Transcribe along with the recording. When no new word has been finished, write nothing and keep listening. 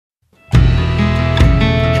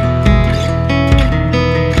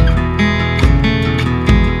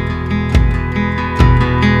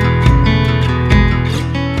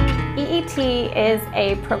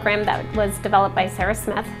program that was developed by Sarah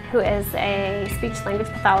Smith, who is a speech-language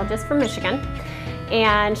pathologist from Michigan.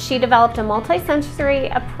 And she developed a multi-sensory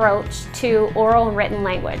approach to oral and written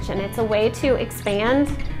language. And it's a way to expand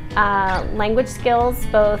language skills,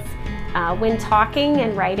 both when talking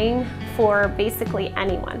and writing, for basically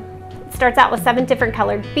anyone. It starts out with 7 different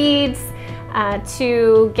colored beads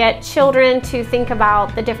to get children to think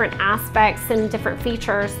about the different aspects and different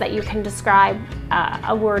features that you can describe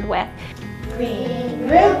a word with. Green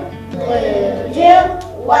root, blue Jew,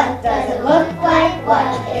 what does it look like?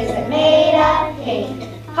 What is it made of? Pink,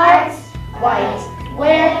 hearts, white,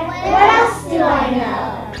 where? What else do I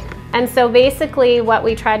know? And so basically what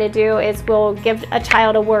we try to do is we'll give a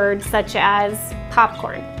child a word such as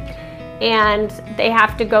popcorn. And they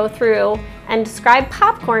have to go through and describe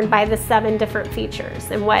popcorn by the 7 different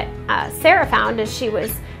features. And what Sarah found as she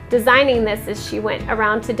was designing this is she went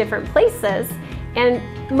around to different places, and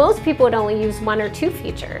most people would only use 1 or 2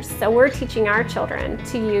 features. So we're teaching our children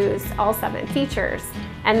to use all 7 features,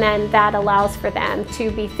 and then that allows for them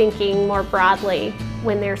to be thinking more broadly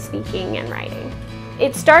when they're speaking and writing.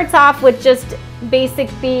 It starts off with just basic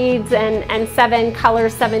beads and 7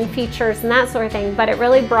 colors, 7 features, and that sort of thing, but it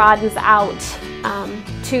really broadens out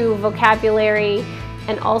to vocabulary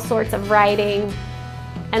and all sorts of writing,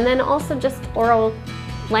 and then also just oral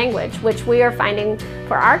language, which we are finding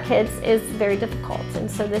for our kids is very difficult. And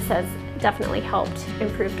so this has definitely helped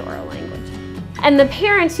improve oral language. And the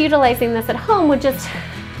parents utilizing this at home would just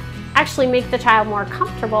actually make the child more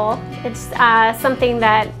comfortable. It's something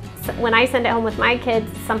that when I send it home with my kids,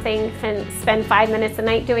 something you can spend 5 minutes a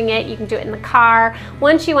night doing it. You can do it in the car.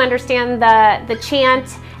 Once you understand the chant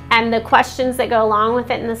and the questions that go along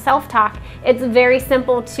with it and the self-talk, it's very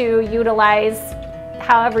simple to utilize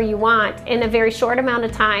however you want in a very short amount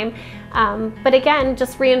of time. But again,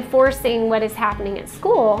 just reinforcing what is happening at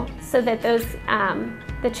school so that those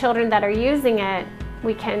the children that are using it,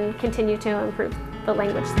 we can continue to improve the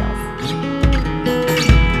language skills.